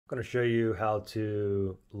Going to show you how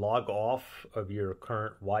to log off of your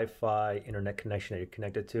current Wi-Fi internet connection that you're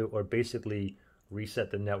connected to, or basically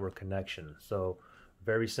reset the network connection. So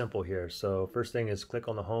very simple here. So first thing is click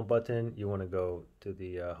on the home button. You want to go to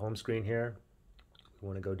the home screen here. You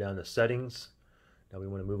want to go down to settings. Now we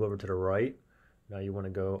want to move over to the right. Now you want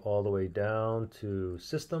to go all the way down to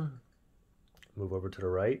system. Move over to the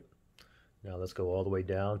right. Now let's go all the way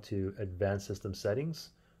down to advanced system settings.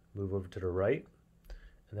 Move over to the right.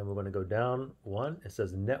 And then we're going to go down one. It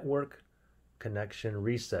says network connection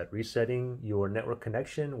reset. Resetting your network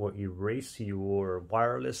connection will erase your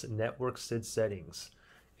wireless network SID settings,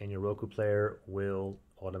 and your Roku player will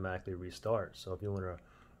automatically restart. So if you want to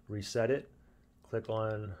reset it, click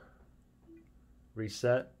on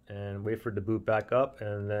reset and wait for it to boot back up,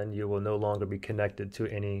 and then you will no longer be connected to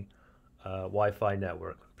any Wi-Fi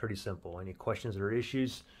network. Pretty simple. Any questions or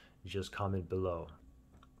issues, just comment below.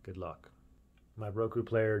 Good luck. My Roku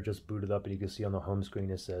player just booted up, and you can see on the home screen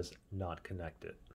it says not connected.